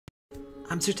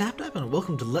I'm Sir TapTap and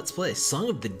welcome to Let's Play Song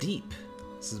of the Deep.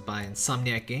 This is by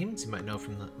Insomniac Games. You might know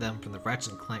them from the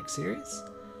Ratchet & Clank series.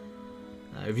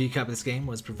 A review copy of this game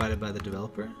was provided by the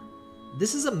developer.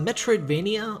 This is a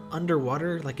Metroidvania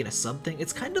underwater, like in a sub thing.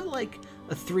 It's kind of like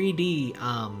a 3D,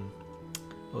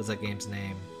 what was that game's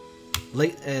name?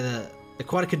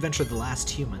 Aquatic Adventure: The Last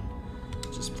Human.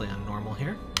 Just play on normal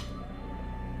here.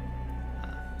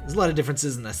 There's a lot of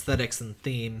differences in aesthetics and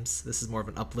themes. This is more of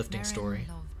an uplifting story.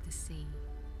 Loved the sea.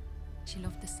 She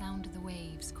loved the sound of the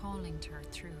waves calling to her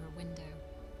through her window.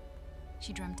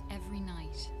 She dreamt every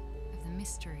night of the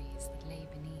mysteries that lay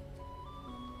beneath.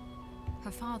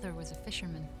 Her father was a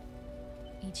fisherman.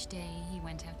 Each day he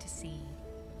went out to sea,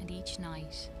 and each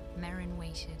night Merrin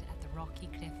waited at the rocky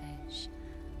cliff edge,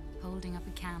 holding up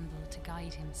a candle to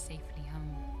guide him safely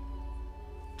home.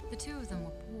 The two of them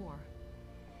were poor.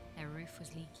 Their roof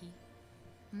was leaky,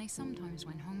 and they sometimes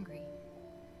went hungry.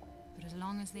 But as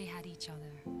long as they had each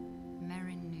other,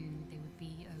 Merrin knew they would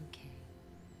be okay.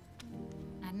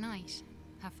 At night,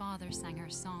 her father sang her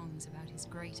songs about his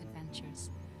great adventures.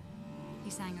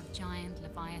 He sang of giant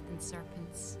leviathan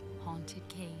serpents, haunted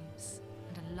caves,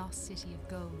 and a lost city of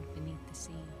gold beneath the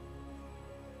sea.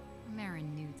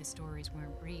 Merrin knew the stories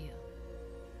weren't real,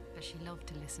 but she loved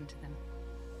to listen to them.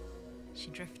 She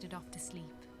drifted off to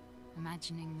sleep,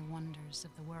 imagining the wonders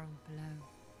of the world below.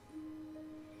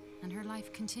 And her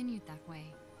life continued that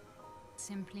way,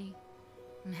 simply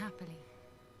and happily.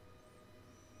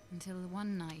 Until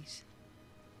one night,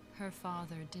 her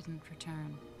father didn't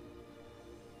return.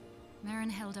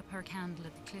 Merrin held up her candle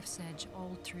at the cliff's edge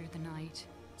all through the night,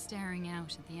 staring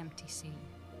out at the empty sea.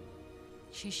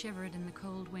 She shivered in the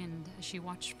cold wind as she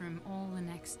watched for him all the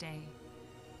next day.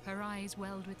 Her eyes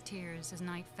welled with tears as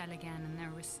night fell again and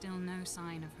there was still no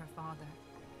sign of her father.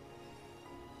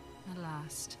 At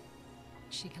last,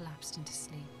 she collapsed into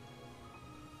sleep.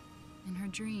 In her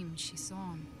dreams, she saw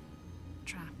him,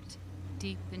 trapped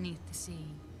deep beneath the sea,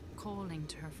 calling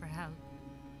to her for help.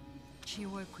 She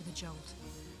awoke with a jolt.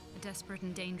 A desperate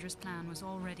and dangerous plan was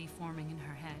already forming in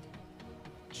her head.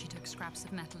 She took scraps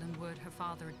of metal and wood her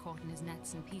father had caught in his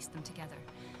nets and pieced them together.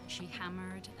 She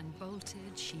hammered and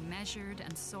bolted, she measured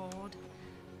and sawed.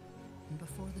 And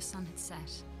before the sun had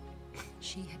set,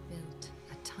 she had built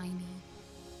a tiny,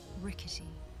 rickety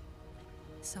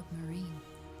submarine.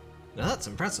 Now that's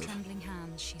impressive. With trembling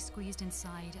hands, she squeezed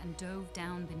inside and dove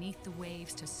down beneath the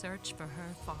waves to search for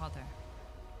her father.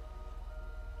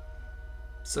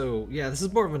 So, yeah, this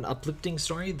is more of an uplifting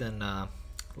story than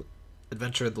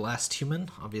Adventure of the Last Human,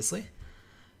 obviously.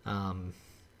 I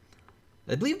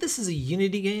believe this is a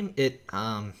Unity game. It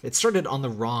started on the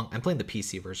wrong... I'm playing the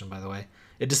PC version, by the way.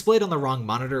 It displayed on the wrong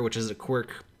monitor, which is a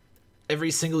quirk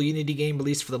every single Unity game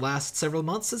released for the last several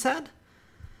months has had.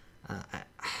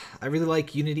 I really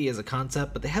like Unity as a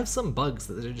concept, but they have some bugs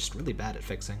that they're just really bad at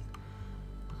fixing.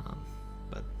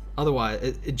 But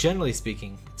otherwise, generally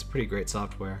speaking, it's pretty great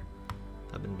software.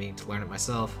 I've been meaning to learn it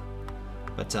myself.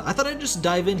 But I thought I'd just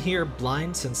dive in here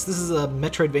blind, since this is a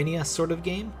Metroidvania sort of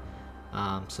game.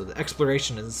 So the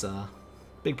exploration is a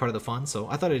big part of the fun, so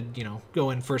I thought I'd,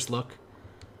 go in first look.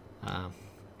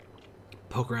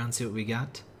 Poke around, see what we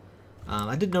got.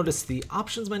 I did notice the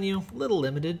options menu, a little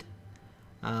limited.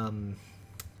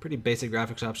 Pretty basic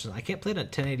graphics options. I can't play it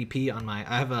at 1080p on I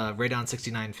have a Radeon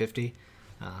 6950.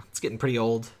 It's getting pretty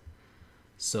old.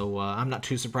 So I'm not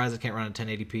too surprised I can't run at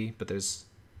 1080p, but there's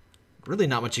really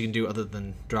not much you can do other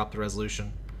than drop the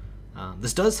resolution.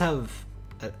 This does have,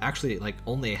 actually,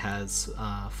 only has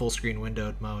full screen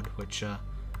windowed mode, which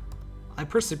I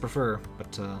personally prefer,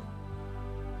 but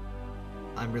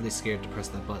I'm really scared to press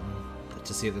that button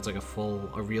to see if there's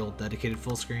a real dedicated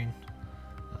full screen.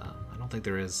 I don't think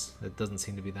there is. It doesn't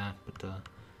seem to be that, but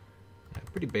yeah,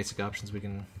 pretty basic options.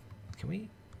 Can we?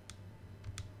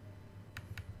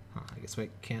 Huh, I guess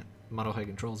we can't modify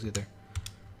controls either.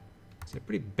 So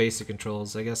pretty basic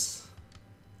controls, I guess.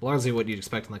 Largely what you'd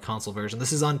expect in the console version.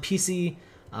 This is on PC,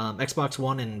 Xbox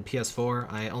One, and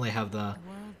PS4. I only have the... The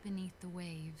world beneath the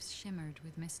waves shimmered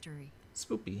with mystery.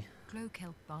 Spoopy. Glow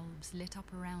kelp bulbs lit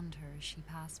up around her as she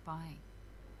passed by.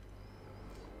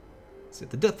 See,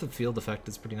 the depth of field effect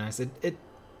is pretty nice. It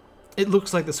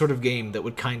looks like the sort of game that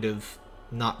would kind of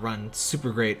not run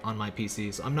super great on my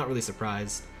PC, so I'm not really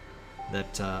surprised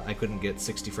that I couldn't get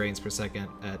 60 frames per second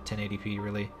at 1080p,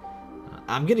 really.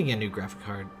 I'm getting a new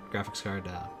graphics card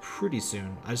pretty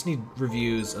soon. I just need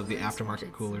reviews of the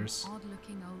aftermarket coolers.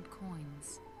 Odd-looking old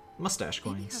coins. Mustache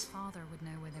coins. Maybe her father would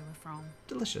know where they were from.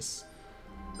 Delicious.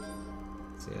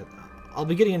 So yeah, I'll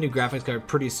be getting a new graphics card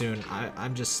pretty soon.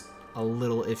 I'm just a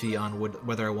little iffy on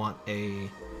whether I want a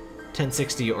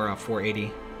 1060 or a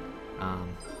 480.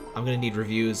 I'm gonna need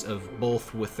reviews of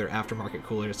both with their aftermarket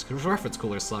coolers, because reference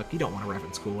coolers suck. You don't want a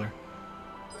reference cooler.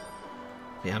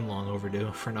 Yeah, I'm long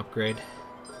overdue for an upgrade.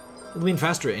 It'll mean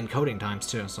faster encoding times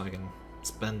too, so I can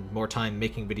spend more time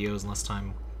making videos and less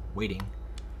time waiting.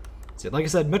 So, like I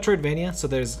said, Metroidvania, so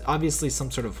there's obviously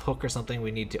some sort of hook or something.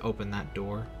 We need to open that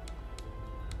door.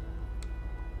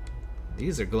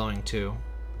 These are glowing too.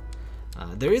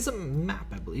 There is a map,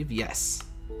 I believe. Yes.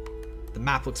 The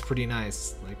map looks pretty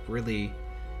nice, like really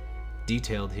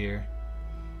detailed here.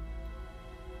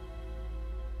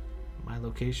 My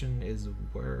location is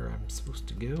where I'm supposed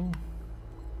to go.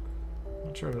 I'm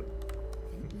not sure. An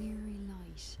eerie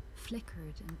light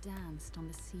flickered and danced on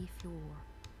the sea floor,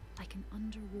 like an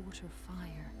underwater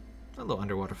fire. Hello,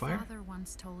 underwater fire. Her father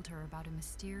once told her about a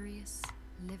mysterious,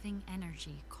 living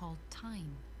energy called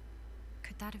time.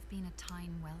 Could that have been a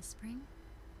time wellspring?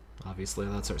 Obviously,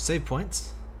 that's our save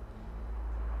points.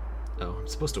 Oh, I'm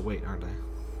supposed to wait, aren't I?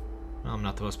 Well, I'm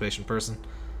not the most patient person.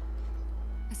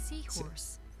 A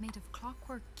seahorse made of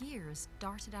clockwork gears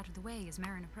darted out of the way as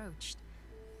Merrin approached.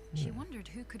 She wondered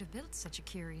who could have built such a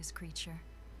curious creature.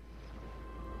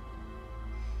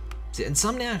 See,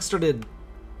 Insomniac started...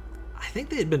 I think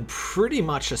they had been pretty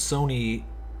much a Sony,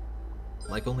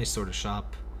 like, only sort of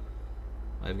shop.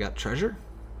 I've got treasure?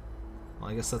 Well,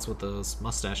 I guess that's what those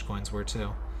mustache coins were,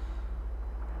 too.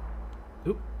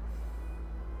 Oop.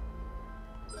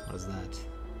 What is that?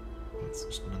 That's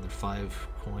just another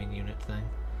 5-coin unit thing.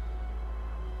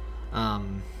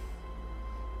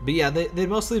 But yeah, they've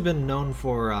mostly been known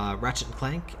for Ratchet and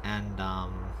Clank and,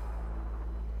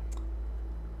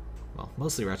 well,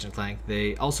 mostly Ratchet and Clank.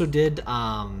 They also did,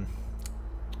 I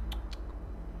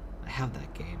have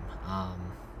that game.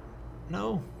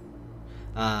 No.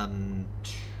 Oh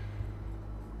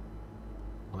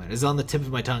man, it's on the tip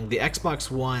of my tongue. The Xbox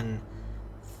One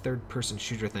third-person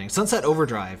shooter thing. Sunset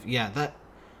Overdrive. Yeah, that...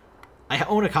 I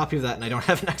own a copy of that and I don't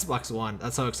have an Xbox One.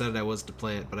 That's how excited I was to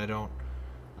play it, but I don't...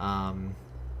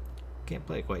 can't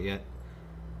play it quite yet.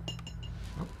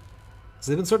 Oh.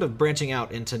 So they've been sort of branching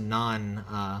out into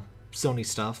non-Sony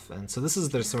stuff, and so this is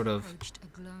their sort of... approached a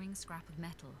glowing scrap of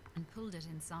metal and pulled it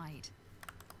inside.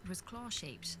 It was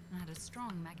claw-shaped and had a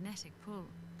strong magnetic pull.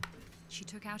 She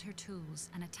took out her tools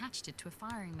and attached it to a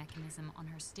firing mechanism on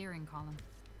her steering column.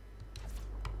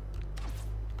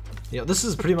 Yeah, this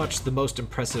is pretty much the most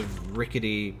impressive,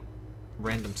 rickety,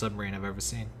 random submarine I've ever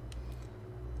seen.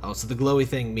 Oh, so the glowy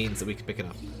thing means that we can pick it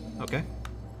up. Okay.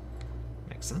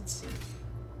 Makes sense.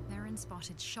 Merrin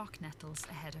spotted shock nettles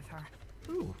ahead of her.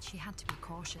 Ooh. She had to be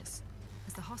cautious,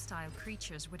 as the hostile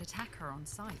creatures would attack her on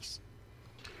sight.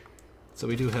 So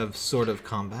we do have sort of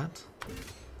combat.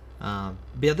 But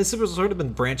yeah, this has sort of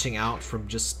been branching out from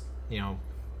just, you know,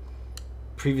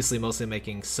 previously mostly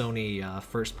making Sony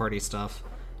first-party stuff.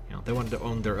 You know, they wanted to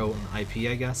own their own IP,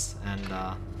 I guess,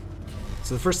 and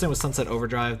so the first thing was Sunset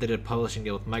Overdrive. They did a publishing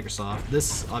deal with Microsoft.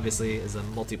 This obviously is a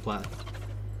multi-plat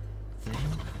thing.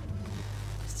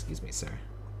 Excuse me, sir.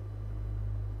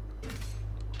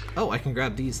 Oh, I can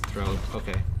grab these and throw.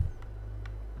 Okay.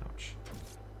 Ouch.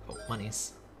 Oh,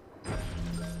 monies.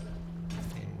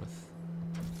 Aim with.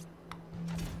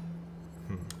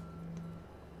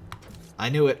 I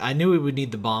knew it. I knew we would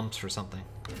need the bombs for something.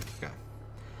 Okay.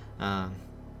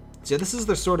 So yeah, this is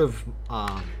their sort of.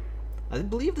 I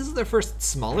believe this is their first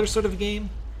smaller sort of game.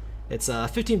 It's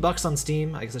 $15 on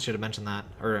Steam. I guess I should have mentioned that,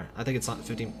 or I think it's not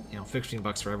 15. You know,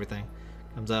 $15 for everything.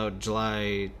 Comes out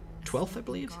July 12th, I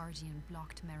believe. The Guardian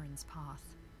blocked Merrin's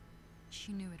path.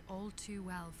 She knew it all too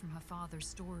well from her father's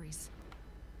stories,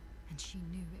 and she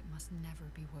knew it must never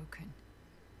be woken.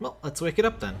 Well, let's wake it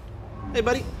up then. Hey,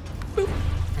 buddy. Boop.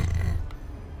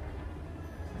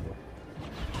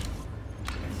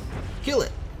 Kill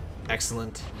it.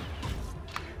 Excellent.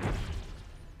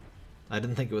 I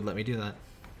didn't think it would let me do that.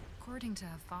 According to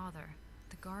her father,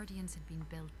 the Guardians had been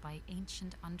built by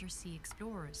ancient undersea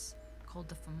explorers called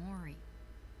the Fomori.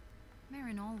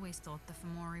 Merrin always thought the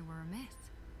Fomori were a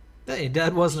myth. Hey,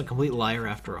 Dad wasn't a complete liar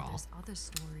after all. Other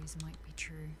stories might be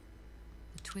true.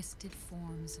 The twisted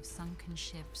forms of sunken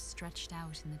ships stretched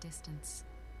out in the distance.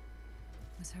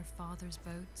 Was her father's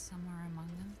boat somewhere among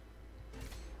them?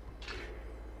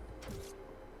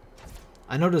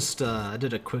 I noticed, I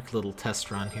did a quick little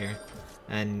test run here,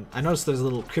 and I noticed there's a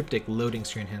little cryptic loading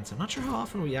screen hints. I'm not sure how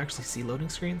often we actually see loading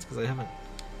screens, because I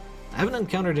haven't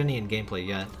encountered any in gameplay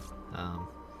yet.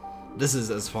 This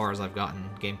is as far as I've gotten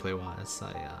gameplay-wise.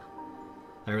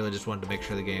 I really just wanted to make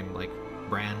sure the game, like,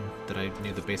 ran, that I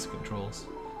knew the basic controls.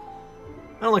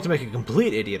 I don't like to make a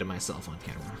complete idiot of myself on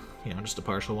camera. You know, just a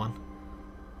partial one.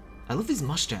 I love these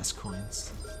mustache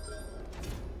coins.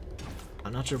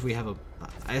 I'm not sure if we have a...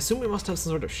 I assume we must have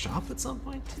some sort of shop at some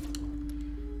point.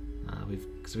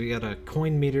 Because we got a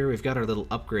coin meter, we've got our little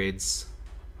upgrades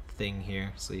thing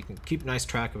here, so you can keep nice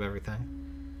track of everything.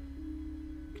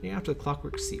 Can you after the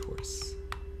Clockwork Seahorse?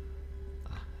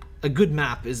 A good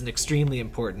map is an extremely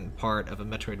important part of a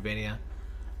Metroidvania.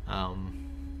 I'm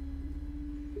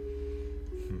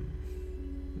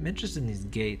interested in these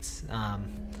gates.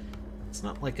 It's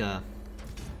not like a...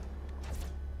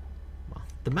 Well,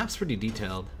 the map's pretty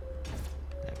detailed.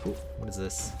 Ooh, what is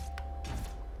this?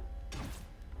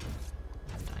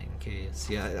 Dying caves.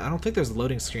 Yeah, I don't think there's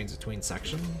loading screens between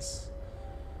sections.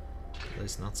 At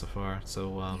least not so far.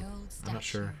 So I'm not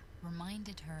sure.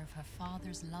 Reminded her of her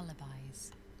father's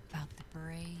lullabies about the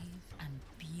brave and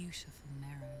beautiful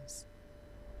Merrows.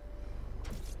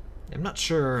 I'm not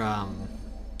sure how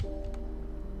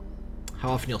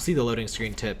often you'll see the loading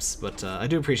screen tips, but I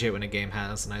do appreciate when a game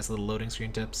has nice little loading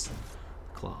screen tips.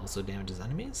 Claw also damages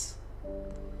enemies.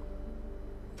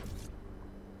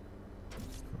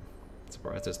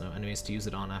 Surprised there's no enemies to use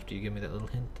it on after you give me that little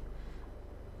hint.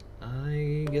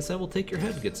 I guess I will take your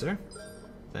head, good sir.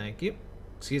 Thank you.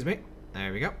 Excuse me.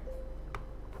 There we go.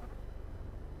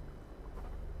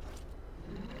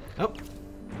 Oh.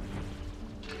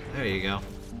 There you go.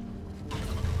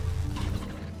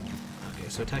 Okay,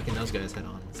 so attacking those guys head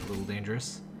on is a little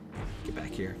dangerous. Get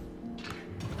back here.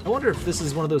 I wonder if this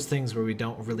is one of those things where we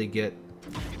don't really get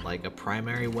like a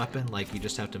primary weapon, like you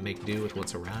just have to make do with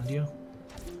what's around you.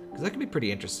 Because that could be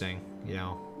pretty interesting, you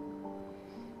know.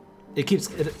 It keeps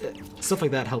stuff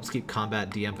like that helps keep combat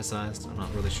de-emphasized. I'm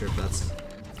not really sure if that's...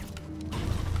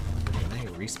 They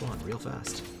respawn real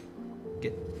fast.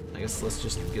 I guess let's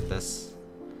just get this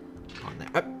on there.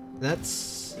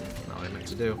 That's not what I meant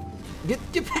to do.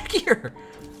 Get back here!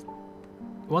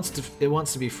 It wants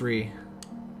to be free.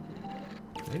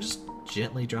 Can I just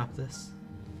gently drop this?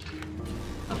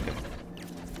 Okay.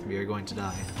 We are going to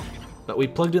die. But we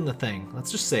plugged in the thing.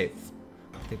 Let's just save.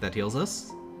 I think that heals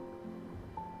us.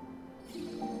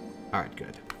 Alright,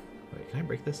 good. Wait, can I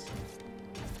break this?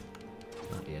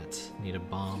 Not yet. Need a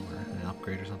bomb or an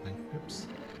upgrade or something. Oops.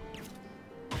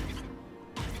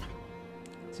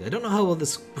 See, I don't know how well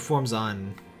this performs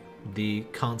on the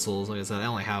consoles. Like I said, I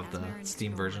only have the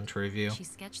Steam version to review. She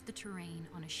sketched the terrain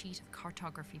on a sheet of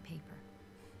cartography paper.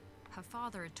 Her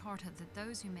father had taught her that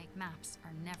those who make maps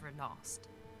are never lost.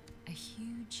 A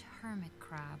huge hermit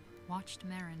crab watched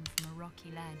Merrin from a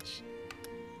rocky ledge.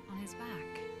 On his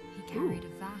back, he carried a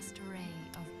vast array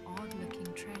of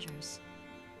odd-looking treasures.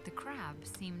 The crab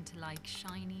seemed to like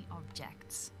shiny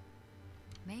objects.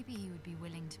 Maybe he would be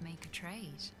willing to make a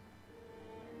trade.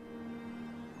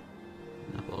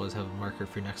 I'll always have a marker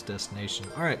for your next destination.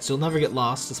 Alright, so you'll never get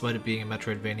lost despite it being a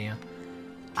Metroidvania.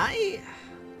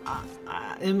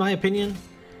 In my opinion,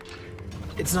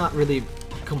 it's not really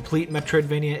complete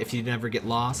Metroidvania if you never get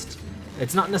lost.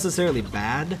 It's not necessarily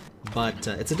bad, but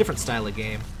it's a different style of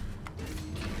game.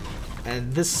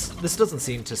 And this doesn't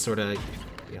seem to sort of,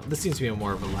 you know, this seems to be a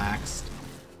more relaxed,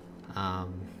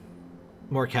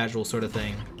 more casual sort of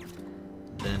thing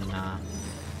than,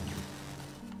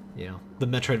 you know, the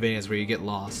Metroidvanias where you get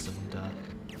lost,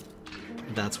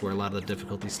 and that's where a lot of the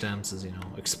difficulty stems, is, you know,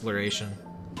 exploration.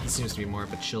 This seems to be more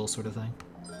of a chill sort of thing.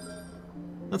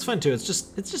 That's fine too. It's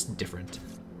just different.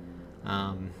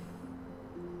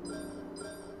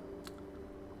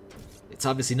 It's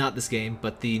obviously not this game,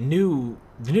 but the new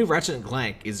Ratchet and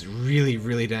Clank is really,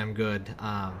 really damn good.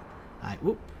 I'm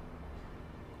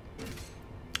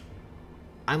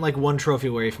like one trophy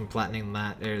away from platining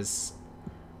that.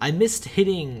 I missed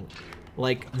hitting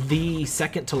like the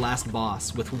second to last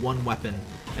boss with one weapon,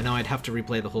 and now I'd have to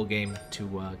replay the whole game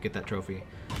to get that trophy.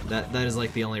 That is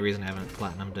like the only reason I haven't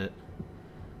platinumed it.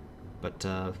 But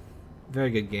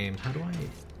very good game. How do I?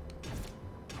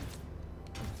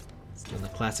 It's doing the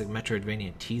classic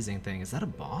Metroidvania teasing thing. Is that a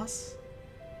boss?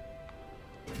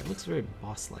 It looks very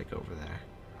boss-like over there.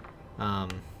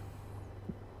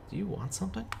 Do you want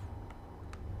something?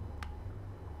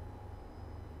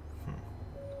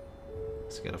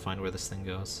 Just gotta find where this thing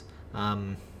goes.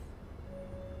 What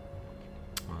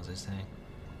was I saying?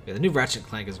 Yeah, the new Ratchet &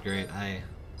 Clank is great.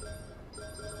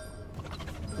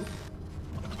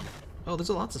 Oh, there's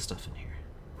lots of stuff in here.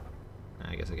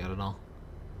 I guess I got it all.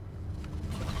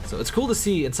 So it's cool to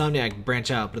see Insomniac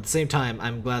branch out, but at the same time,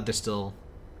 I'm glad they're still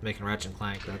making Ratchet &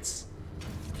 Clank. It's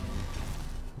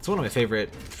one of my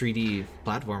favorite 3D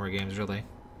platformer games, really.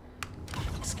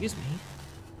 Excuse me.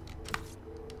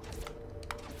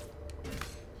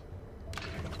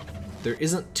 There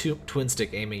isn't twin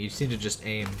stick aiming. You just need to just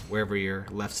aim wherever your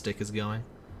left stick is going.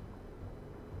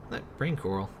 That brain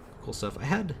coral, cool stuff.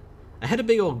 I I had a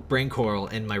big old brain coral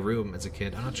in my room as a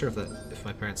kid. I'm not sure if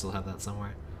my parents still have that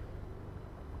somewhere.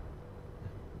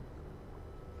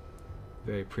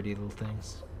 Very pretty little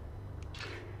things.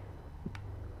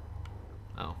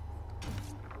 Oh.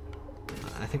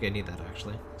 I think I need that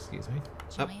actually. Excuse me.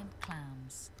 Giant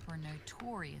clams were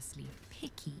notoriously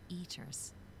picky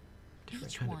eaters.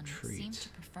 Different Each kind one of treat. seemed to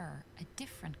prefer a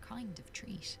different kind of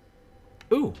treat.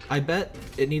 Ooh, I bet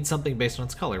it needs something based on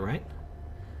its color, right?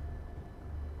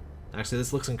 Actually,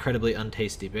 this looks incredibly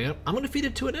untasty, but I'm gonna feed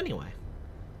it to it anyway.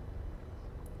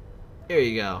 There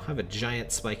you go. Have a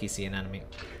giant spiky sea anemone.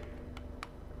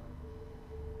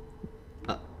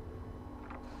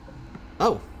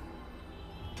 Oh!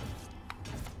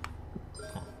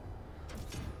 Huh.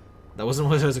 That wasn't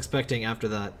what I was expecting after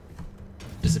that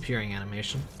disappearing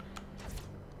animation.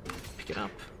 Pick it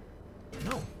up.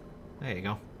 No. There you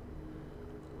go.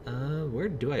 Where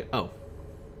do I... Oh.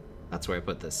 That's where I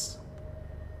put this.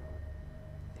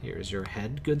 Here's your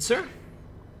head, good sir.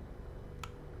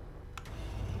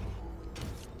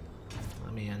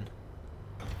 Let me in.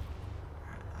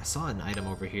 I saw an item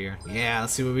over here. Yeah,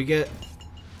 let's see what we get.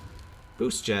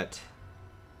 Boost jet.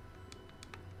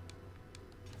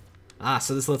 Ah,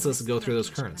 so this lets us go through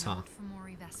those currents, huh?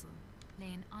 Vessel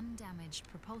lay an undamaged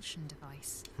propulsion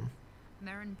device.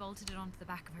 Merrin bolted it onto the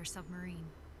back of her submarine,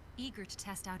 eager to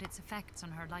test out its effects on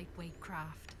her lightweight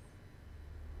craft.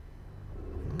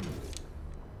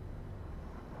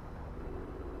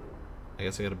 I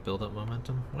guess I gotta build up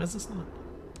momentum. Why is this not?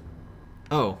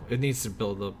 Oh, it needs to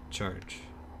build up charge.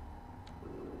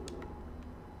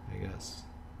 I guess.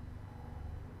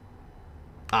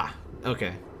 Ah,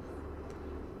 okay.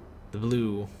 The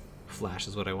blue flash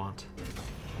is what I want. I'm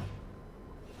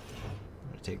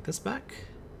gonna take this back.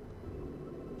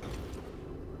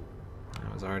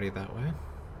 I was already that way.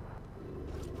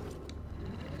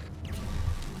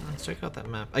 Let's check out that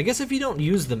map. I guess if you don't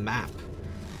use the map,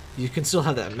 you can still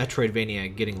have that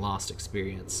Metroidvania getting lost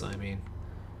experience. I mean,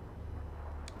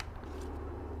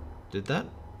 did the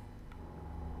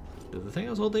thing I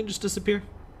was holding just disappear?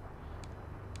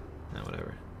 No,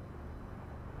 whatever.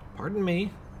 Pardon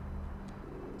me.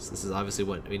 So this is obviously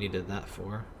what we needed that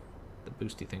for. The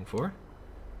boosty thing for.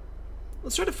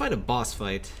 Let's try to find a boss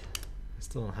fight. I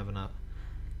still don't have enough.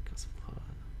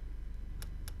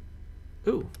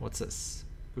 Ooh, what's this?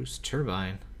 Boost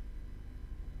turbine.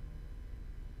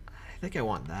 I think I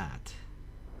want that.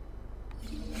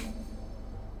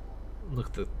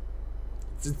 Look,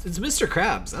 it's Mr.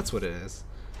 Krabs. That's what it is.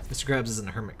 Mr. Krabs isn't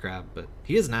a hermit crab, but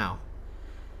he is now.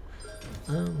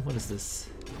 What is this?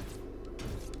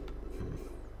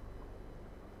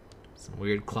 Some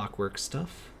weird clockwork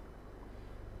stuff.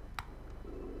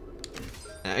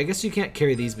 I guess you can't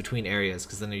carry these between areas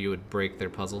because then you would break their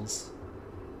puzzles.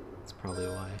 That's probably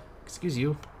why. Excuse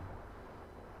you.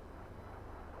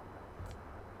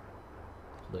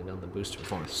 Holding down the boost to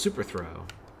perform a super throw.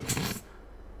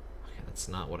 Okay, that's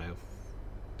not what I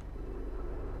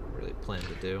really planned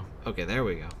to do. Okay, there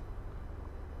we go.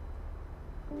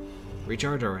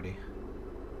 Recharge already.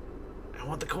 I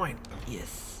want the coin.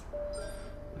 Yes.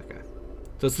 Okay.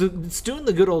 So it's doing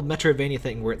the good old Metroidvania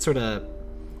thing where it sort of...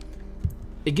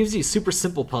 It gives you super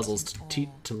simple puzzles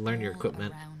to learn your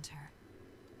equipment.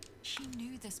 She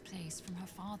knew this place from her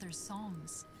father's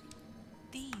songs.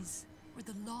 These were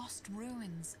the lost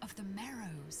ruins of the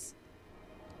Merrows.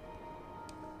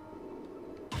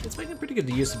 It's making pretty good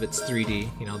use of its 3D.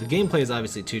 You know, the gameplay is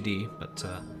obviously 2D, but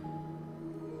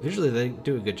visually they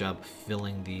do a good job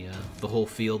filling the whole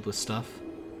field with stuff.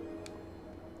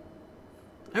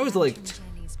 I always liked...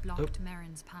 Jellies blocked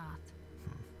Merrin's path.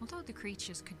 Although the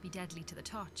creatures could be deadly to the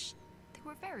touch, they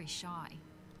were very shy,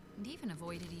 and even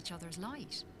avoided each other's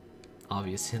light.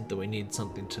 Obvious hint that we need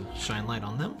something to shine light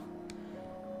on them.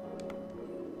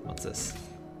 What's this?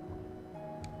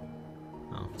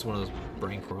 Oh, it's one of those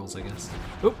brain corals, I guess.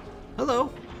 Oh,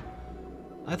 hello!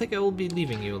 I think I will be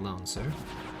leaving you alone, sir.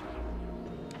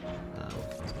 I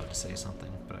was about to say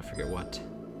something, but I forget what.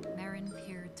 Merrin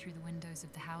peered through the windows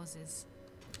of the houses,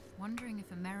 wondering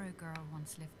if a Merrow girl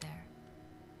once lived there.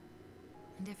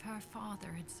 And if her father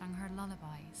had sung her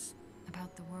lullabies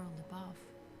about the world above.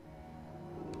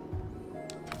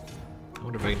 I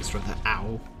wonder if I can destroy that.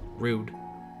 Ow. Rude.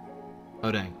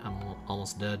 Oh dang, I'm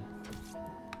almost dead.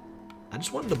 I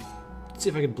just wanted to see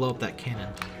if I could blow up that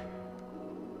cannon.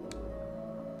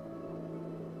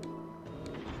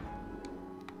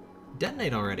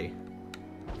 Detonate already.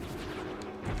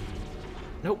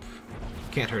 Nope.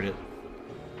 Can't hurt it.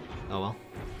 Oh well.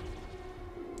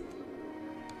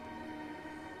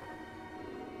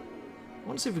 I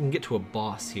want to see if we can get to a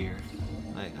boss here.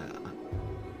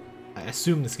 I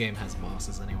assume this game has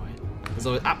bosses anyway. There's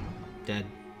always... Ah! Dead.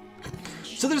 Maren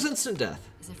So there's shuddered, instant death.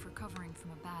 as if recovering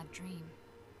from a bad dream.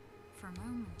 For a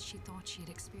moment, she thought she had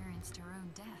experienced her own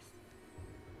death,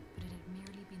 but it had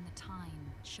merely been the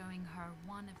time showing her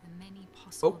one of the many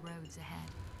possible roads ahead.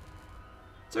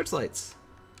 Searchlights.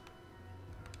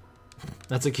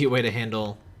 That's a cute way to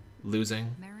handle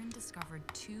losing. Maren discovered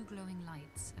two glowing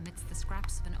lights amidst the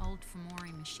scraps of an old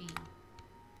Fomori machine.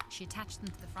 She attached them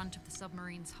to the front of the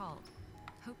submarine's hull,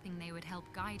 hoping they would help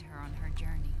guide her on her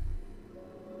journey.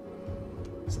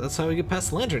 So that's how we get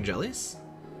past lantern jellies.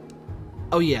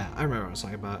 Oh yeah, I remember what I was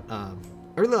talking about.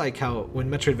 I really like how when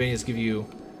Metroidvanias give you,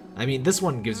 I mean, this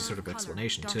one gives you sort of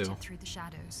explanation too. Through the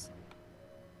shadows.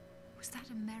 Was that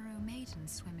a Merrow maiden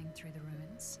swimming through the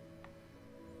ruins?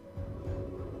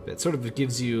 It sort of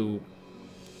gives you,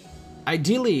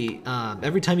 ideally,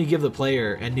 every time you give the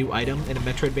player a new item in a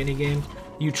Metroidvania game,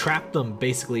 you trap them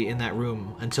basically in that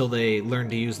room until they learn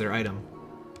to use their item.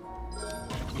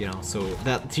 You know, so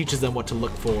that teaches them what to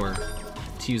look for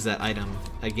to use that item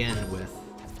again with.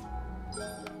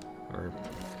 Or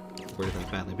worded that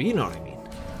badly, but you know what I mean.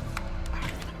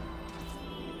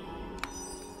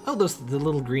 Oh, the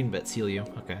little green bits heal you.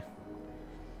 Okay.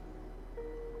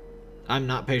 I'm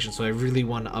not patient, so I really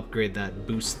want to upgrade that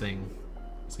boost thing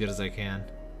as good as I can.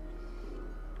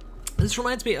 This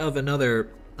reminds me of another,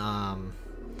 I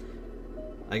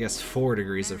guess, 4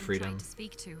 degrees of freedom. Tried to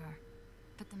speak to her,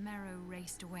 but the Merrow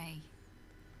raced away.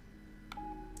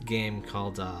 Game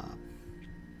called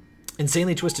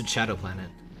Insanely Twisted Shadow Planet.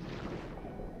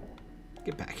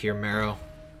 Get back here, Marrow.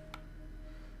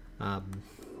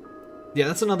 Yeah,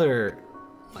 that's another,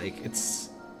 like, it's,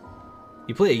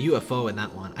 you play a UFO in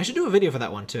that one. I should do a video for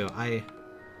that one too. I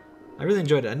really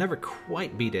enjoyed it. I never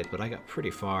quite beat it, but I got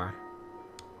pretty far.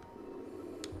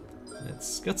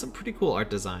 It's got some pretty cool art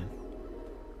design.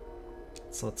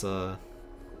 It's lots of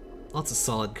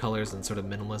solid colors and sort of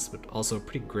minimalist, but also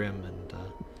pretty grim and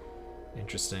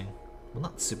interesting. Well,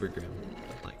 not super grim,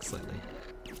 but like slightly.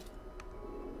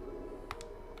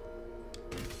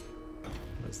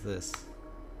 What is this?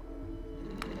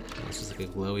 Oh, it's just like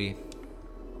a glowy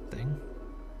thing.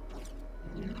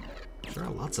 There are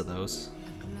lots of those.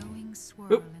 A glowing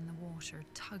swirl in the water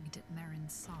tugged at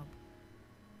Maren's sob.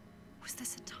 Was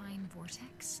this a time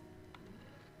vortex?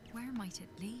 Where might it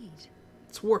lead?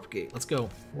 It's Warp Gate. Let's go.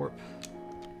 Warp.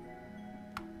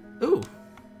 Ooh!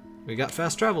 We got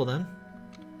fast travel then.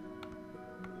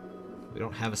 We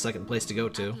don't have a second place to go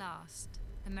to. At last,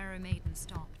 the Merrow maiden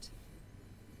stopped.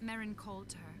 Maren called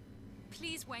to her.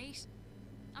 Please wait.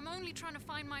 I'm only trying to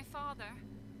find my father.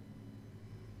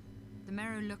 The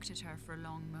Merrow looked at her for a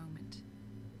long moment,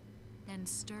 then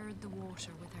stirred the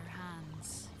water with her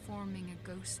hands, forming a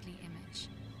ghostly image.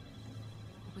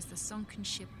 It was the sunken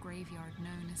ship graveyard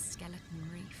known as Skeleton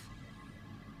Reef.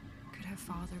 Could her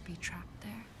father be trapped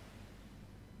there?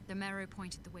 The Merrow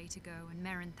pointed the way to go, and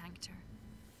Maren thanked her.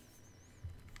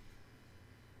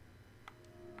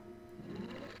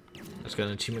 There's got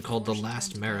an achievement called The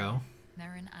Last Marrow.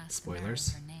 Maren asked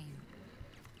Spoilers. Maren her name.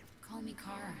 Call me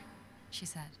Cara, she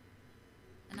said.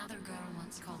 Another girl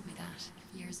once called me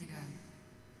that, years ago.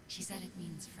 She said it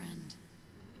means friend.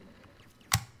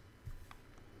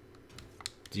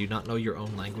 Do you not know your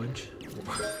own language?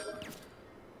 Whatever.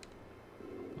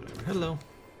 Hello.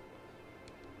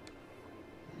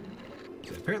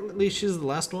 Okay, apparently she's the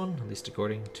last one, at least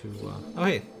according to... Oh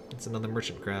hey, it's another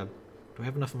merchant crab. Do I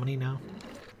have enough money now?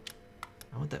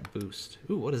 I want that boost.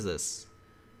 Ooh, what is this?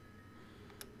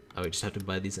 Oh, we just have to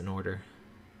buy these in order,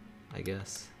 I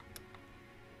guess.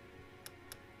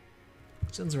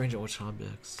 Extends the range of which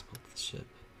objects? Pull the ship.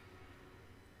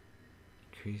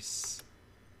 Increase...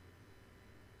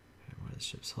 Where the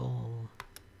ship's hull.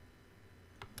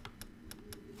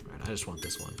 Alright, I just want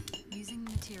this one. Using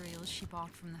the materials she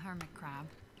bought from the hermit crab,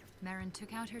 Maren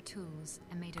took out her tools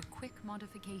and made a quick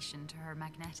modification to her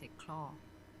magnetic claw.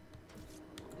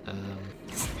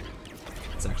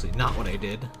 It's actually not what I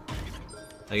did.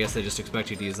 I guess they just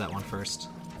expect you to use that one first.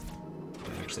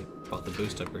 I actually bought the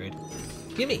boost upgrade.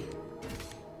 Gimme!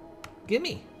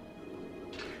 Gimme!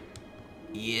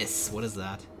 Yes, what is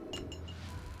that?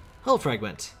 Hull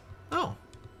fragment. Oh.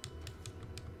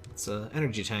 It's an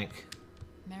energy tank.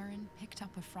 Maren picked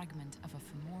up a fragment of a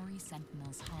Fomori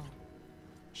Sentinel's hull.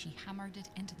 She hammered it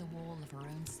into the wall of her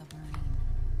own submarine,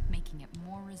 making it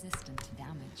more resistant to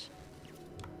damage.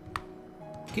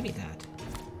 Give me that.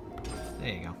 There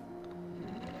you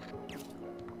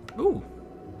go. Ooh.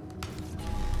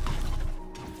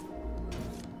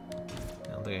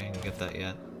 I don't think I can get that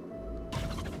yet.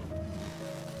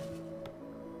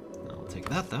 I'll take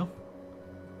that though.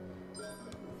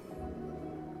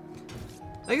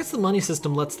 I guess the money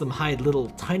system lets them hide little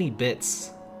tiny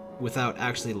bits without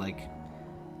actually like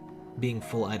being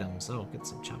full items. Oh, get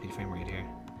some choppy frame rate here.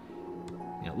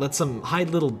 Let some hide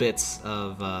little bits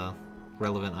of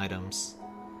relevant items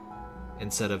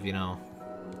instead of,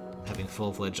 having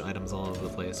full-fledged items all over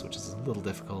the place, which is a little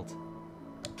difficult.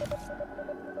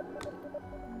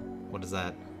 What is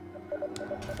that?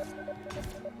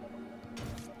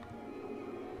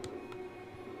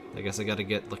 I guess I gotta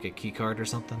get like a key card or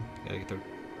something. Gotta get the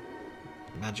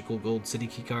magical gold city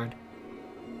key card.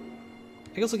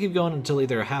 I guess I'll keep going until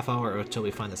either a half hour or until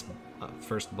we find this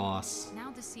first boss. Now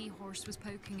the seahorse was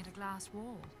poking at a glass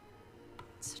wall.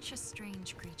 Such a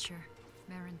strange creature,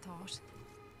 Merrin thought.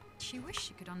 She wished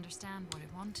she could understand what it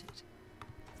wanted.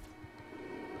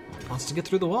 It wants to get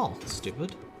through the wall.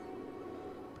 Stupid.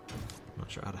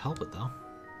 Not sure how to help it though.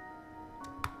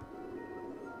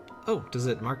 Oh, does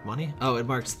it mark money? Oh, it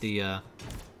marks the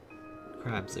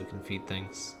crabs that can feed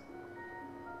things.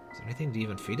 Is there anything to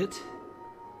even feed it?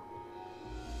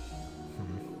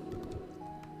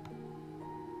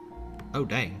 Oh,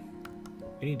 dang.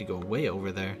 We need to go way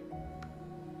over there.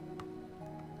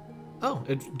 Oh,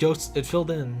 it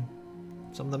filled in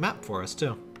some of the map for us,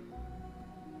 too.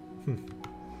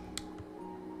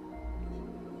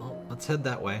 Well, let's head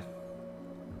that way.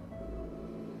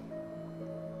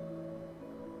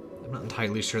 I'm not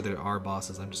entirely sure there are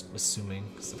bosses, I'm just assuming,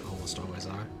 because there almost always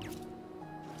are.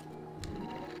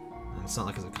 And it's not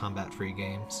like it's a combat-free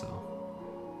game, so...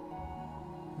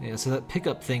 Yeah, so that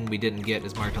pickup thing we didn't get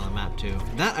is marked on the map too.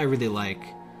 That I really like.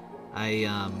 I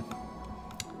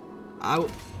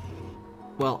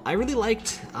really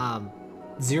liked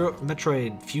Zero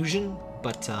Metroid Fusion,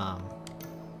 but To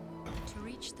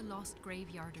reach the lost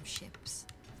graveyard of ships,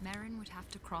 Merrin would have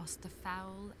to cross the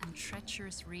foul and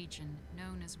treacherous region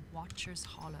known as Watcher's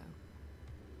Hollow.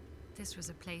 This was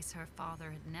a place her father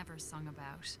had never sung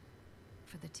about,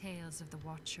 for the tales of the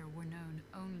Watcher were known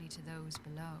only to those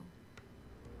below.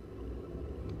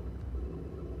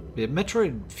 yeah,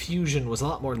 Metroid Fusion was a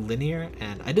lot more linear,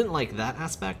 and I didn't like that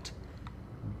aspect,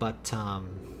 but,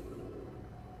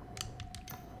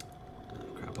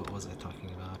 crap, what was I talking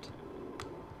about?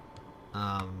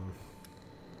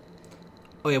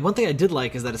 Oh yeah, one thing I did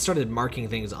like is that it started marking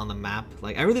things on the map.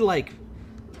 Like, I really like,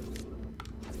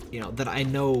 that I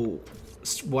know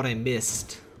what I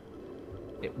missed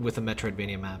with a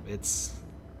Metroidvania map. It's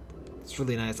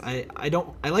really nice. I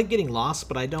like getting lost,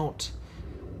 but I don't,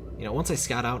 once I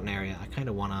scout out an area, I kind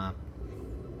of want to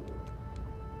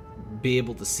be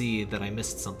able to see that I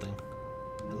missed something.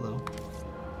 Hello.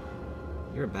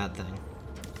 You're a bad thing.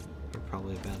 You're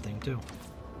probably a bad thing, too.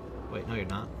 Wait, no you're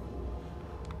not.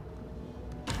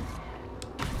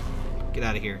 Get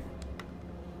out of here.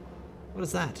 What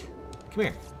is that? Come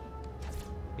here.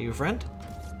 Are you a friend?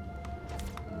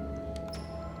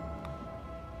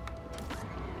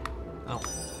 Oh.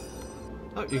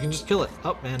 Oh, you can just kill it.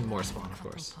 Oh, and more spawn, of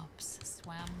course. Pups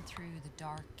swam through the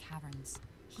dark caverns,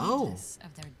 Oh. heedless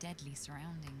of their deadly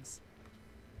surroundings.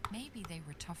 Maybe they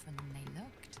were tougher than they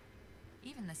looked.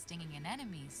 Even the stinging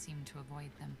anemones seemed to avoid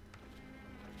them.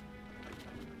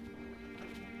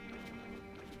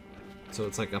 So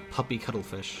it's like a puppy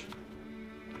cuttlefish,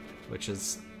 which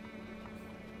is,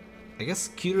 I guess,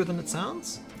 cuter than it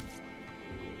sounds?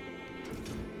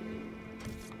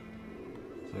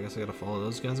 So I guess I gotta follow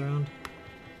those guys around?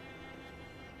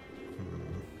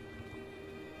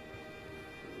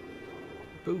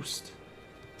 Boost.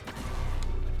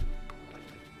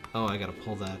 Oh, I gotta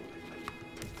pull that.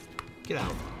 Get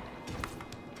out.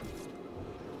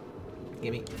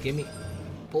 Gimme.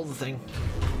 Pull the thing.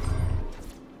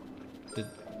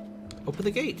 Open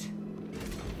the gate.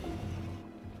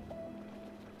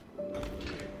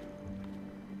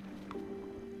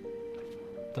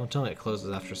 Don't tell me it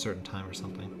closes after a certain time or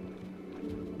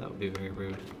something. That would be very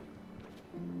rude.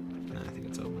 Nah, I think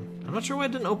it's open. I'm not sure why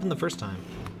it didn't open the first time.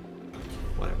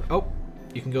 Whatever. Oh,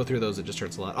 you can go through those. It just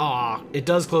hurts a lot. Aw, it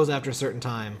does close after a certain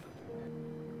time.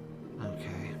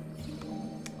 Okay.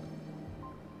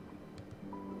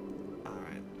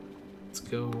 Alright. Let's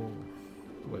go.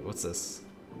 Wait, what's this?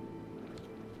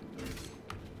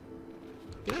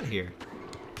 Get out of here.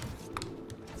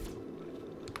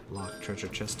 Locked treasure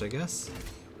chest, I guess.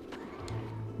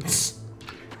 I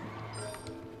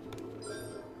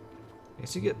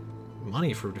guess you get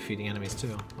money for defeating enemies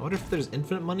too. I wonder if there's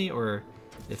infinite money or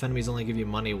if enemies only give you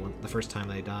money the first time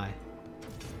they die.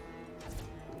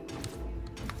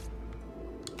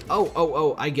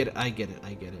 Oh, I get it.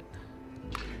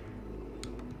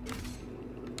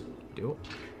 Do it.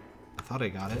 I thought I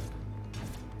got it.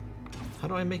 How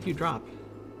do I make you drop?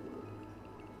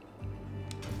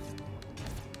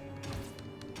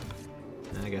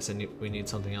 I guess we need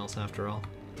something else after all.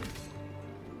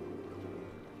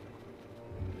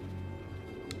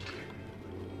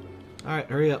 Alright,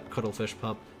 hurry up, cuddlefish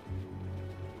pup.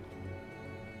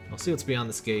 I'll see what's beyond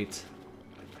this gate.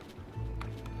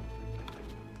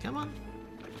 Come on.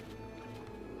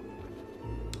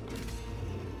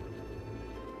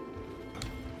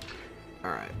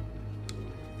 Alright.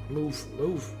 Move,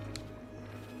 move.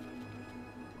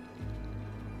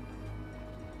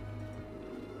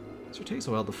 So it takes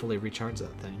a while to fully recharge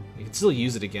that thing. You can still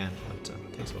use it again, but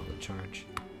it takes a while to charge.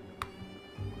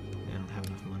 Yeah, I don't have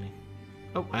enough money.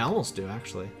 Oh, I almost do,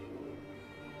 actually.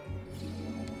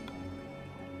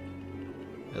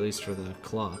 At least for the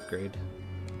claw upgrade.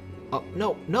 Oh,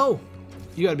 no, no!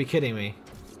 You gotta be kidding me.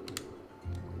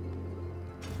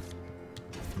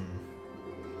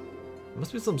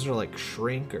 Must be some sort of like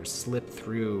shrink or slip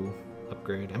through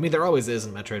upgrade. I mean, there always is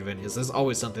in Metroidvanias. There's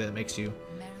always something that makes you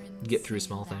get through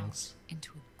small things.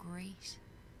 Into a great,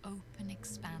 open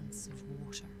expanse of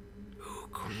water. Ooh,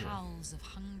 cool. The howls of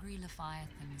hungry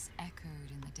leviathans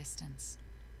echoed in the distance.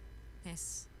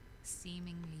 This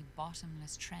seemingly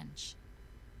bottomless trench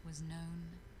was known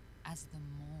as the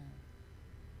Maw.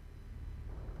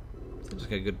 Seems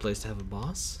like a good place to have a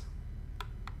boss.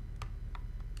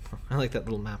 I like that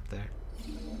little map there.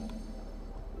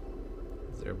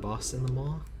 Is there a boss in the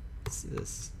Maw? Let's see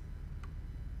this.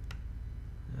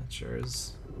 That sure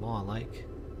is Maw-like.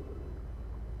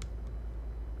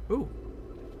 Ooh!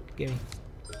 Gimme.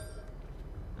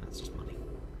 That's just money.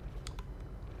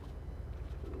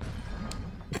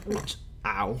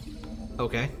 Ow.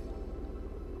 Okay.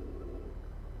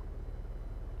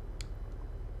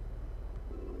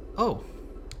 Oh!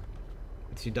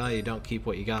 If you die, you don't keep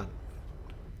what you got.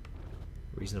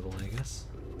 Reasonable, I guess.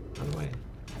 Run away.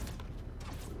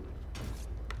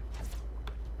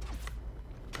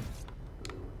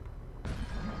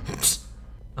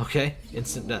 Okay,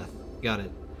 instant death. Got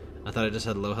it. I thought I just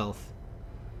had low health.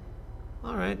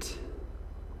 Alright.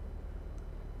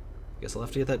 Guess I'll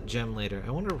have to get that gem later.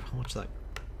 I wonder how much that...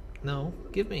 No,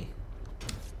 give me.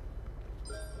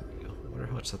 There we go. I wonder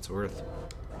how much that's worth.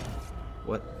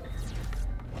 What?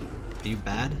 Are you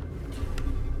bad?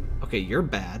 Okay, you're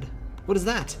bad. What is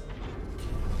that?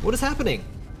 What is happening?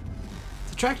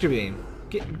 It's a tractor beam.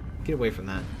 Get away from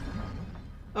that.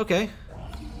 Okay.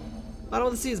 I don't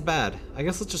want to see is bad. I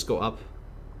guess let's just go up.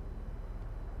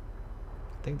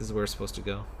 I think this is where we're supposed to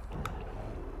go.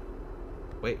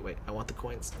 Wait, I want the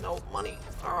coins. No, money.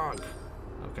 Arrgh.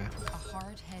 Okay. A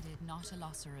hard-headed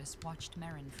Nautilosaurus watched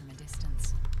Merrin from a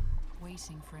distance,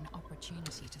 waiting for an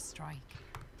opportunity to strike.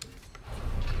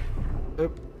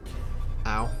 Oop.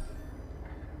 Ow.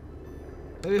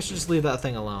 Maybe I should just leave that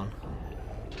thing alone.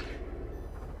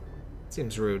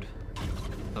 Seems rude.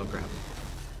 Oh crap.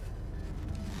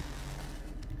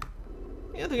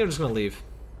 Yeah, I think I'm just gonna leave.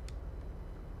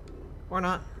 Or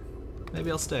not.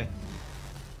 Maybe I'll stay.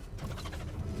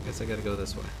 I guess I gotta go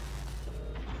this way.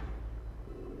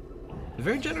 They're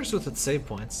very generous with its save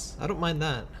points. I don't mind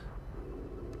that.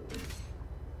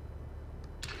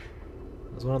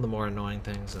 It was one of the more annoying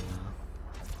things in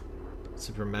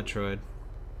Super Metroid.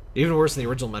 Even worse than the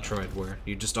original Metroid, where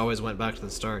you just always went back to the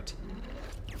start.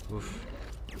 Oof.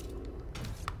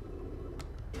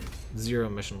 Zero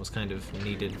mission was kind of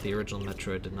needed. The original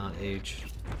Metroid did not age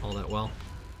all that well.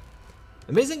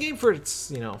 Amazing game for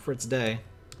its, for its day.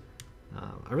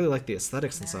 I really like the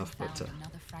aesthetics and stuff, but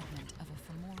another fragment of a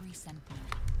Fomori sentinel.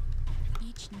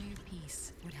 Each new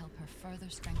piece would help her further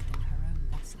strengthen her own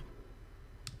vessel.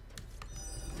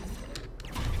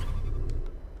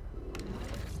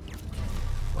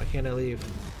 Why can't I leave?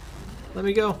 Let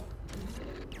me go.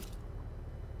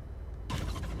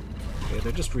 Okay,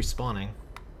 they're just respawning.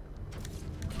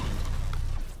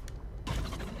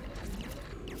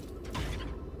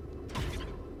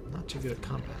 Not too good at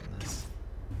combat in this.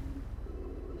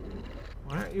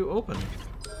 Why aren't you open?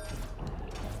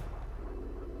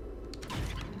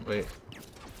 Wait.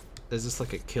 Is this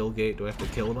like a kill gate? Do I have to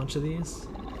kill a bunch of these?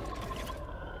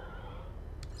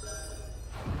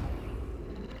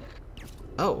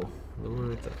 Oh.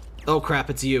 Oh crap,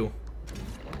 it's you.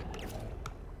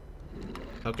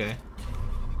 Okay.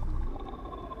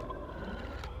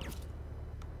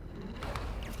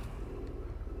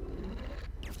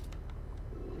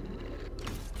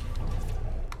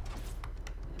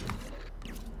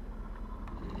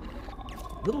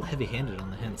 A little heavy-handed on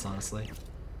the hints, honestly.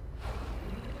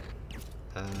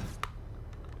 Okay,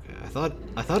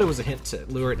 I thought it was a hint to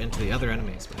lure it into the other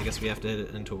enemies, but I guess we have to hit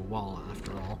it into a wall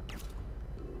after all.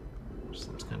 Which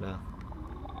seems kind of...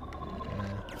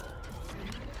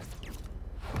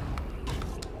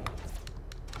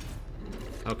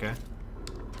 Okay.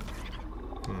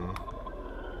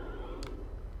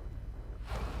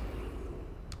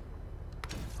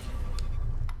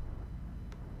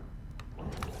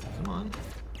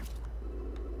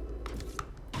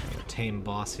 tame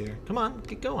boss here. Come on,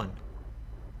 get going.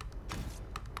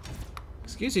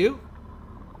 Excuse you.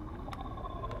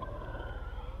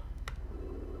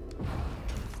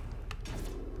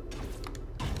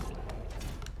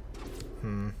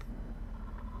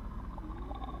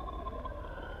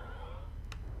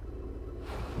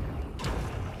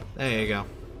 There you go.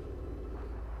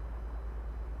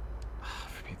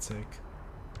 For Pete's sake.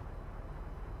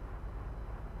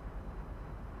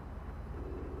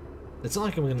 It's not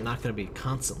like I'm not going to be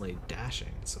constantly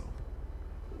dashing, so...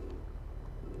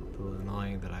 It's a little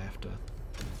annoying that I have to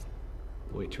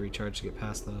wait to recharge to get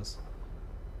past those.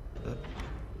 But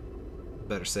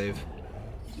better save.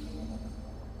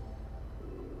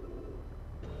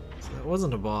 So that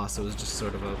wasn't a boss, it was just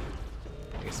sort of a,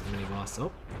 I guess, mini boss.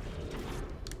 Oh!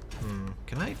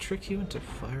 Can I trick you into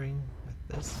firing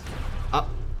at this? Oh,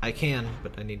 I can,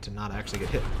 but I need to not actually get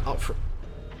hit. Oh,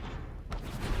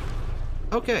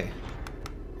 okay.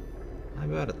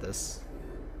 I'm bad at this.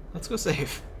 Let's go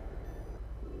save.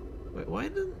 Wait, why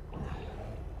didn't...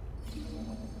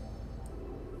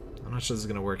 I'm not sure this is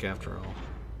gonna work after all.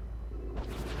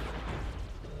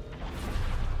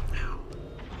 Ow.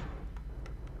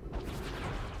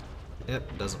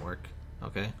 Yep, doesn't work.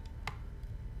 Okay.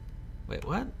 Wait,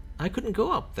 what? I couldn't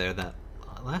go up there that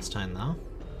last time, though.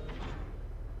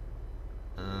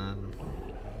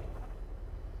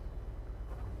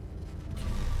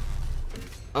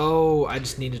 Oh, I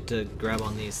just needed to grab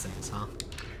on these things, huh?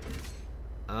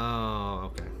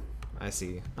 Oh, okay. I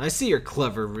see. I see your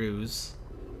clever ruse.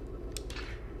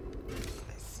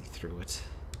 I see through it.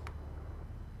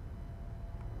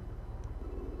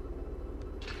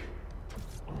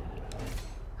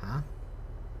 Huh?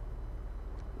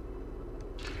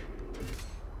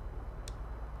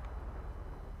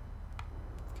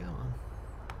 Come on.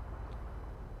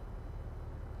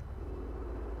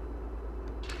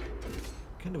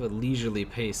 Kind of a leisurely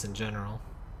pace in general.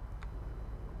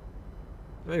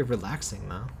 Very relaxing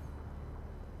though.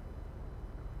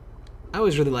 I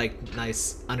always really like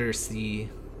nice undersea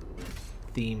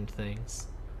themed things.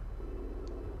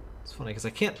 It's funny because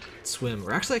I can't swim,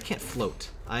 or actually I can't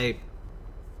float. I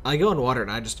go in water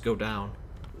and I just go down.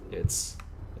 It's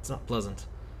not pleasant.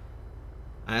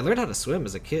 I learned how to swim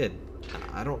as a kid.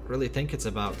 I don't really think it's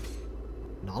about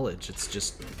knowledge. It's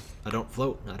just I don't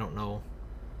float. I don't know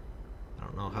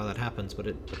how that happens, but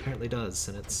it apparently does,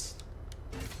 and it's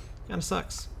kind of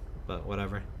sucks, but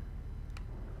whatever.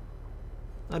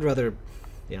 I'd rather,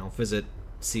 you know, visit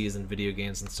seas in video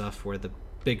games and stuff where the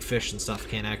big fish and stuff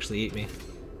can't actually eat me.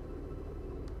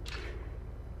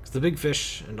 Because the big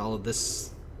fish and all of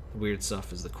this weird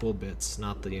stuff is the cool bits,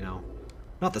 not the, you know,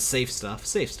 not the safe stuff.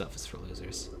 Safe stuff is for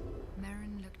losers.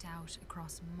 Merrin looked out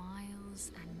across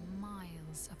miles and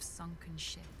miles of sunken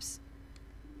ships.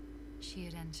 She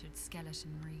had entered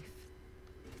Skeleton Reef.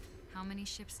 How many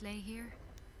ships lay here?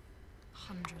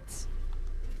 Hundreds.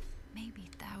 Maybe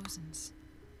thousands.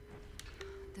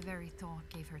 The very thought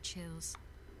gave her chills.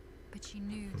 But she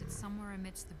knew that somewhere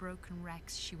amidst the broken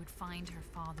wrecks she would find her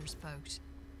father's boat.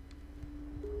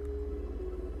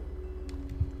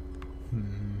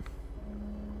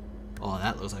 Oh,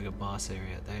 that looks like a boss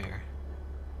area there.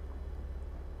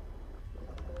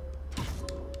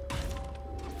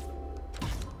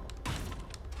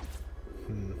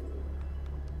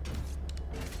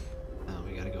 Oh,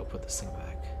 we gotta go put this thing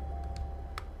back.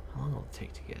 How long will it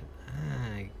take to get?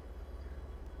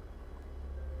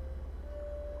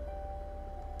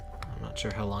 I'm not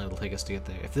sure how long it'll take us to get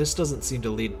there. If this doesn't seem to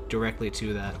lead directly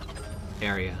to that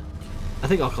area, I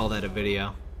think I'll call that a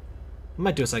video. I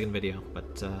might do a second video,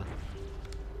 but I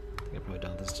think I'm probably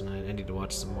done with this tonight. I need to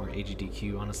watch some more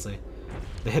AGDQ, honestly.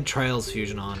 They had Trials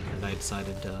Fusion on, and I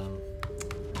decided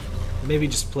maybe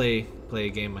just play a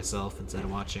game myself instead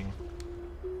of watching.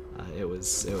 It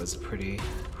was pretty...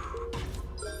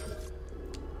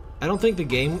 I don't think the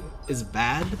game is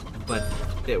bad, but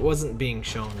it wasn't being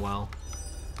shown well.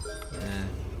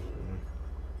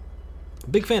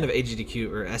 Big fan of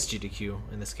AGDQ, or SGDQ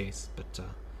in this case, but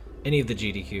any of the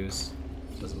GDQs,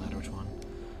 doesn't matter which one.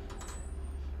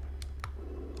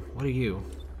 What are you?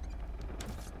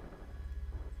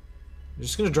 You're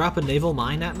just gonna drop a naval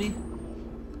mine at me?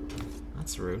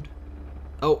 That's rude.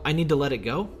 Oh, I need to let it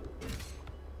go?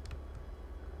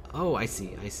 Oh, I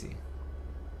see, I see.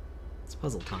 It's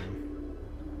puzzle time.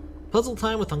 Puzzle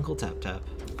time with Uncle Tap Tap.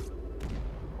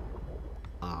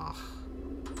 Ah.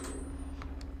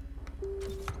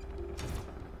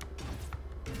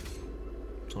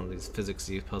 It's one of these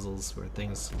physics-y puzzles where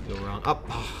things go wrong. Up.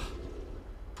 Oh.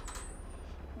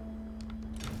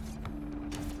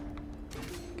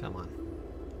 Come on.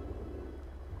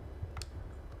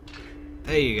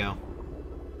 There you go.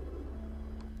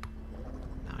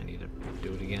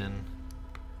 again.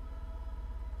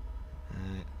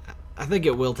 I think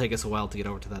it will take us a while to get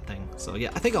over to that thing. So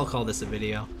yeah, I think I'll call this a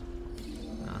video.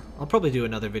 I'll probably do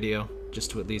another video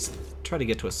just to at least try to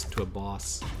get to a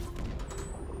boss.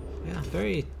 Yeah,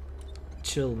 very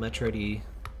chill Metroidvania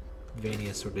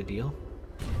sort of deal.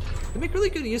 They make really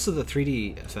good use of the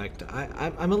 3D effect.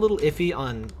 I'm a little iffy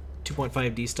on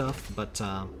 2.5D stuff, but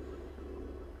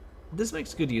this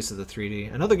makes good use of the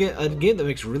 3D. Another game, a game that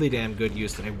makes really damn good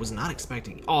use that I was not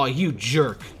expecting. Oh, you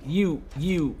jerk! You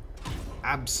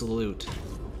absolute.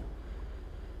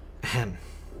 Ahem.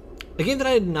 A game that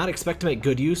I did not expect to make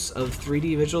good use of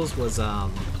 3D visuals was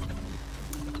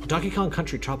Donkey Kong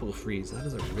Country Tropical Freeze. That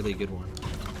is a really good one.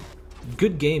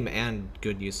 Good game and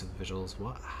good use of visuals.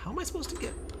 What? How am I supposed to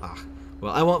get?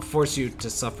 Well, I won't force you to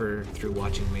suffer through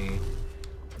watching me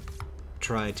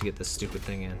try to get this stupid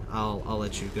thing in. I'll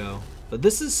let you go. But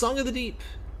this is Song of the Deep,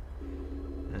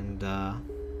 and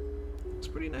it's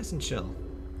pretty nice and chill.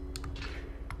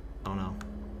 Oh no!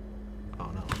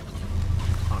 Oh no!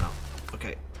 Oh no!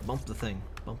 Okay, bump the thing.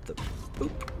 Bump the.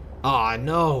 Boop. Ah,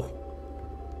 no!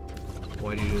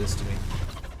 Why do you do this to me?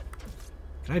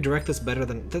 Can I direct this better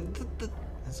than...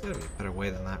 There's gotta be a better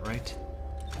way than that, right?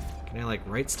 Can I, like,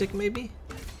 right stick, maybe?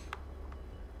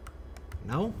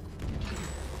 No?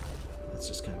 That's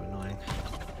just kind of annoying.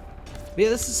 But yeah,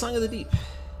 this is Song of the Deep.